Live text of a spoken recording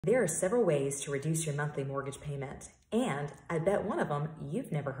There are several ways to reduce your monthly mortgage payment, and I bet one of them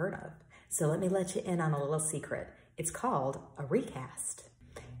you've never heard of. So let me let you in on a little secret. It's called a recast.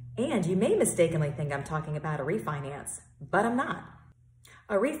 And you may mistakenly think I'm talking about a refinance, but I'm not.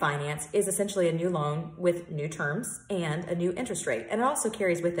 A refinance is essentially a new loan with new terms and a new interest rate, and it also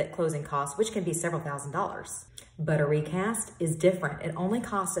carries with it closing costs, which can be several $1,000s. But a recast is different. It only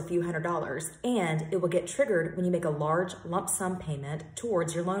costs a few $100s, and it will get triggered when you make a large lump sum payment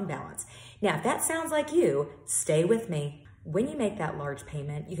towards your loan balance. Now, if that sounds like you, stay with me. When you make that large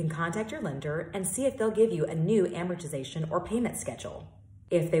payment, you can contact your lender and see if they'll give you a new amortization or payment schedule.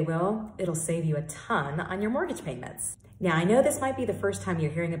 If they will, it'll save you a ton on your mortgage payments. Now, I know this might be the first time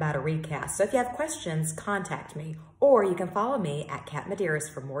you're hearing about a recast, so if you have questions, contact me, or you can follow me at Medaries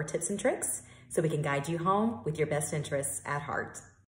for more tips and tricks so we can guide you home with your best interests at heart.